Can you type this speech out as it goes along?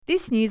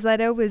This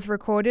newsletter was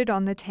recorded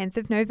on the 10th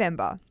of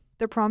November.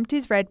 The prompt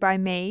is read by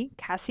me,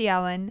 Cassie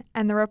Allen,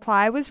 and the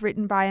reply was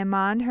written by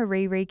Aman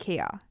Hariri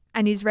Kia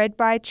and is read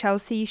by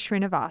Chelsea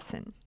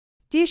Srinivasan.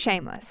 Dear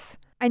Shameless,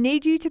 I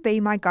need you to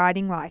be my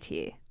guiding light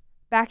here.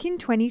 Back in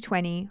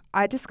 2020,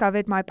 I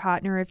discovered my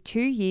partner of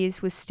 2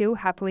 years was still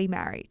happily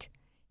married.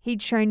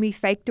 He'd shown me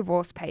fake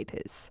divorce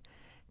papers.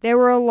 There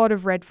were a lot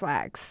of red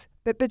flags,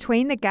 but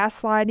between the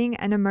gaslighting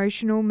and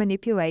emotional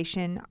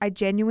manipulation, I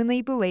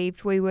genuinely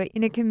believed we were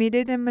in a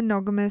committed and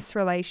monogamous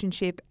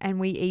relationship,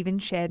 and we even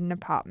shared an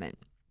apartment.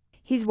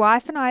 His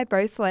wife and I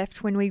both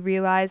left when we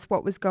realised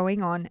what was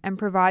going on and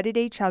provided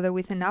each other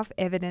with enough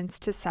evidence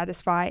to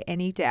satisfy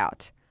any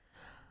doubt.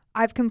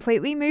 I've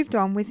completely moved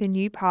on with a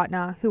new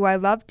partner who I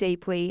love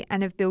deeply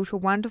and have built a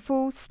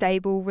wonderful,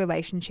 stable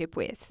relationship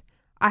with.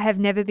 I have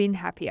never been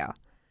happier.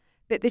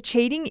 But the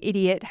cheating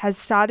idiot has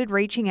started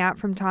reaching out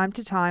from time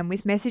to time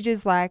with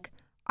messages like,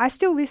 I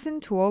still listen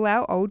to all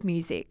our old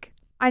music.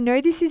 I know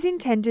this is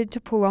intended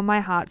to pull on my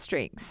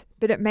heartstrings,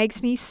 but it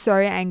makes me so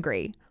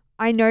angry.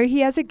 I know he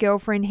has a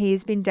girlfriend he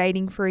has been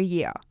dating for a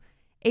year.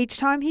 Each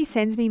time he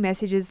sends me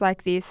messages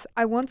like this,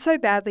 I want so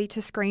badly to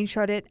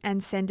screenshot it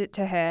and send it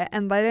to her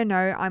and let her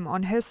know I'm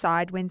on her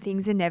side when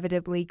things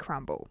inevitably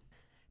crumble.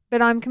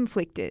 But I'm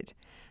conflicted.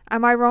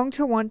 Am I wrong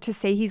to want to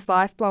see his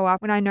life blow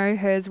up when I know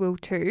hers will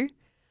too?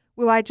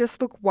 Will I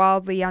just look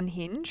wildly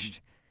unhinged?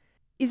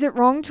 Is it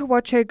wrong to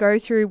watch her go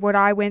through what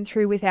I went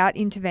through without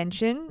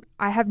intervention?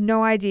 I have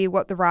no idea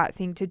what the right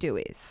thing to do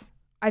is.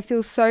 I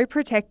feel so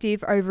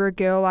protective over a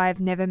girl I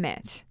have never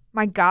met.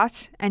 My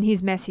gut and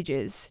his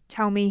messages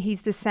tell me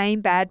he's the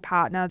same bad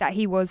partner that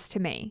he was to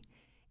me.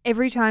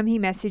 Every time he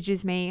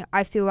messages me,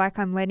 I feel like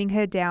I'm letting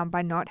her down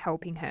by not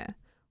helping her.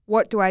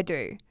 What do I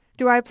do?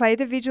 Do I play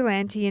the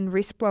vigilante and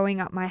risk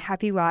blowing up my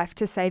happy life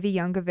to save a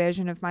younger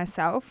version of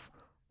myself?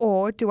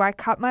 Or do I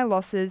cut my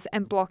losses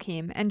and block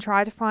him and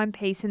try to find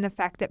peace in the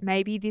fact that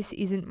maybe this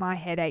isn't my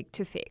headache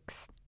to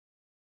fix?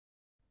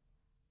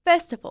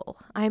 First of all,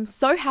 I am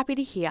so happy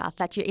to hear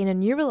that you're in a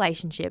new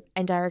relationship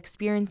and are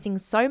experiencing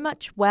so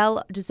much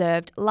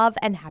well-deserved love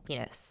and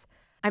happiness.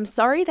 I'm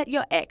sorry that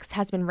your ex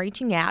has been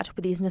reaching out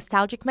with these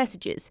nostalgic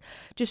messages,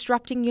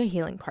 disrupting your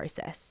healing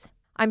process.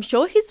 I'm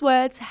sure his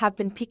words have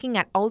been picking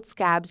at old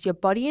scabs your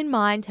body and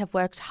mind have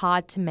worked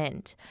hard to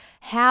mend.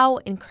 How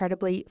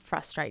incredibly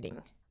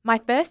frustrating. My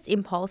first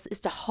impulse is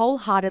to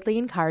wholeheartedly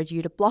encourage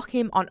you to block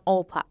him on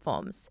all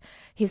platforms.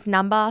 His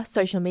number,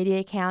 social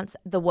media accounts,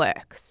 the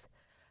works.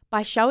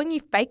 By showing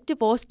you fake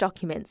divorce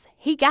documents,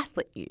 he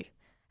gaslit you.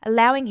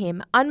 Allowing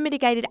him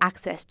unmitigated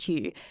access to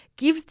you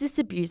gives this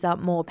abuser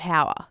more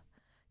power.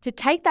 To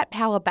take that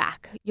power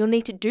back, you'll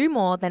need to do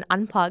more than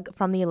unplug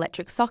from the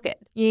electric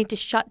socket. You need to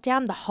shut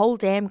down the whole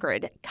damn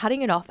grid,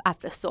 cutting it off at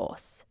the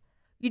source.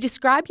 You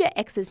describe your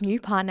ex's new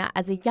partner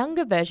as a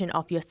younger version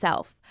of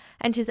yourself,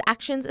 and his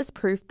actions as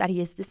proof that he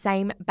is the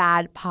same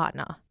bad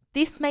partner.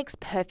 This makes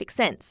perfect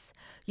sense.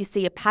 You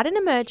see a pattern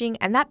emerging,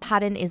 and that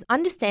pattern is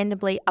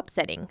understandably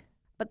upsetting.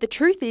 But the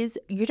truth is,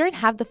 you don't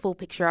have the full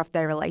picture of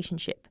their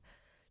relationship.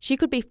 She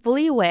could be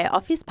fully aware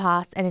of his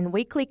past and in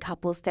weekly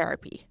couples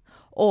therapy.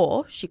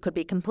 Or she could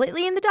be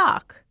completely in the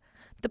dark.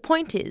 The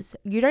point is,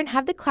 you don't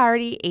have the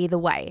clarity either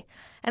way,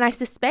 and I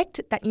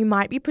suspect that you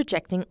might be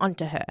projecting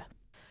onto her.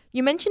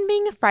 You mentioned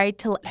being afraid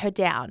to let her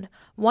down,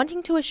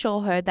 wanting to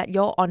assure her that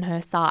you're on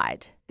her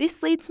side.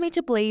 This leads me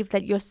to believe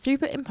that you're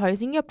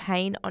superimposing your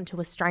pain onto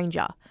a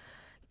stranger.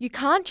 You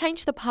can't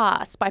change the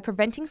past by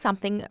preventing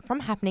something from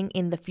happening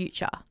in the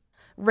future.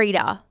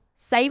 Reader,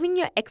 saving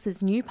your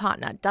ex's new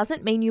partner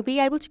doesn't mean you'll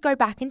be able to go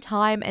back in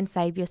time and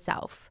save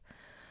yourself.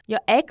 Your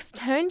ex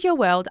turned your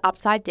world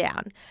upside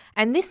down,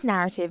 and this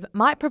narrative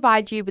might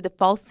provide you with a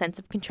false sense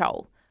of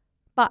control.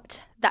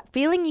 But that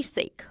feeling you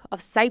seek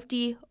of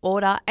safety,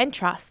 order, and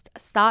trust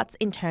starts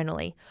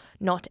internally,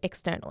 not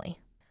externally.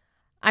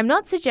 I'm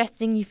not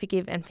suggesting you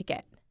forgive and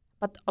forget,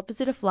 but the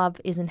opposite of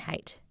love isn't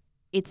hate.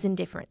 It's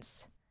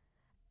indifference.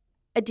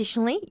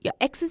 Additionally, your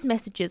ex's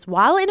messages,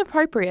 while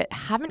inappropriate,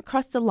 haven't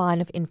crossed the line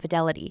of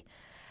infidelity.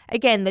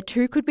 Again, the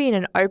two could be in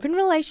an open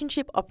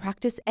relationship or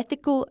practice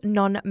ethical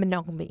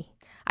non-monogamy.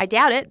 I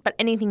doubt it, but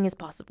anything is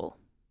possible.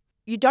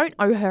 You don't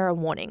owe her a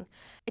warning,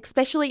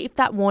 especially if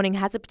that warning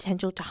has a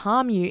potential to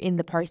harm you in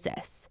the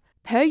process.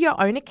 Per your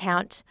own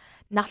account,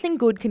 nothing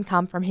good can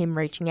come from him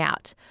reaching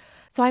out.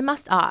 So I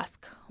must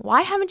ask,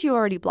 why haven't you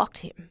already blocked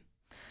him?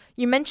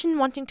 You mentioned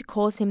wanting to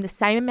cause him the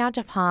same amount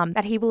of harm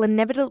that he will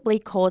inevitably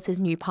cause his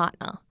new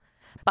partner.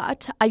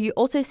 But are you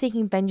also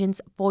seeking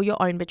vengeance for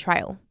your own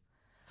betrayal?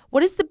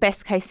 What is the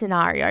best case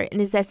scenario,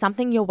 and is there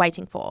something you're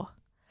waiting for?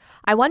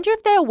 I wonder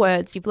if there are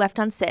words you've left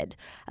unsaid,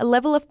 a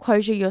level of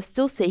closure you're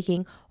still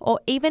seeking, or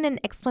even an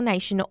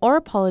explanation or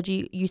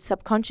apology you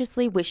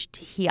subconsciously wish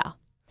to hear.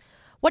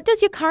 What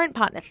does your current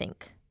partner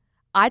think?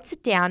 I'd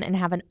sit down and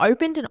have an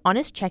open and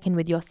honest check-in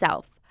with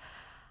yourself.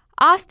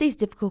 Ask these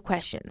difficult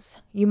questions.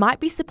 You might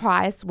be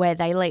surprised where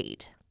they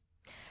lead.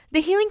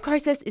 The healing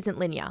process isn't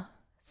linear.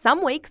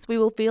 Some weeks we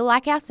will feel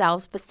like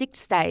ourselves for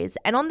 6 days,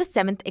 and on the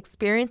 7th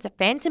experience a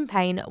phantom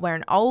pain where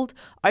an old,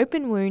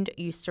 open wound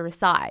used to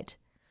reside.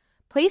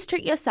 Please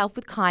treat yourself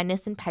with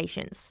kindness and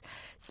patience.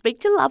 Speak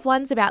to loved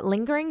ones about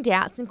lingering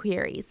doubts and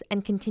queries,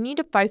 and continue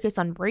to focus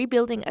on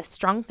rebuilding a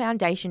strong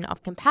foundation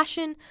of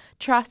compassion,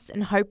 trust,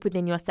 and hope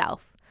within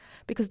yourself.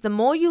 Because the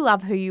more you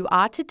love who you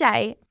are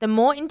today, the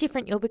more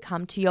indifferent you'll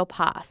become to your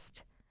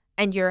past.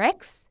 And your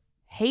ex?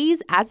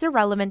 He's as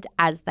irrelevant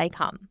as they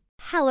come.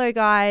 Hello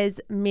guys,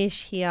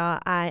 Mish here.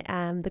 I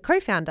am the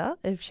co-founder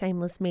of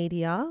Shameless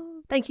Media.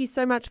 Thank you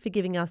so much for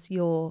giving us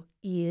your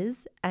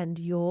ears and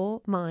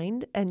your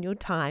mind and your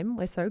time.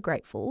 We're so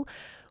grateful.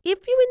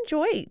 If you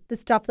enjoy the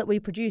stuff that we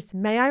produce,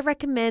 may I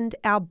recommend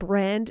our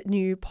brand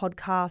new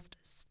podcast,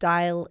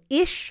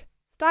 Style-ish.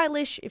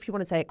 Stylish, if you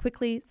want to say it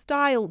quickly,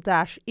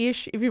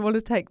 Style-ish, if you want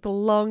to take the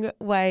long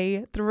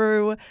way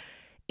through.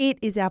 It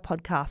is our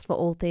podcast for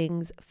all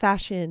things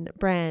fashion,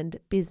 brand,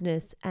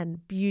 business,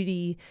 and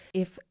beauty.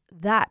 If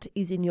that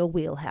is in your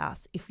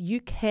wheelhouse, if you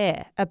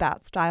care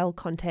about style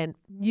content,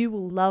 you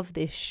will love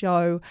this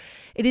show.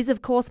 It is,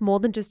 of course,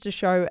 more than just a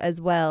show as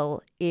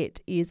well.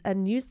 It is a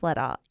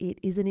newsletter. It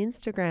is an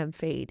Instagram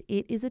feed.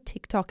 It is a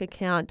TikTok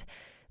account.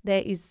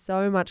 There is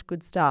so much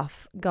good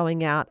stuff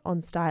going out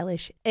on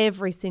Stylish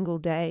every single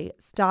day,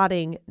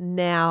 starting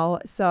now.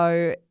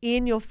 So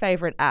in your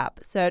favorite app,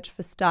 search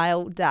for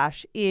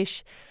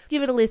Style-ish.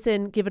 Give it a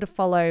listen, give it a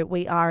follow.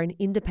 We are an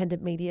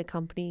independent media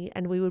company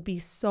and we would be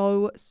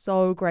so,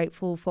 so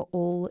grateful for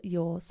all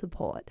your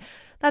support.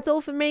 That's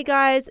all from me,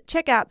 guys.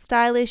 Check out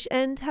Stylish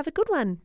and have a good one.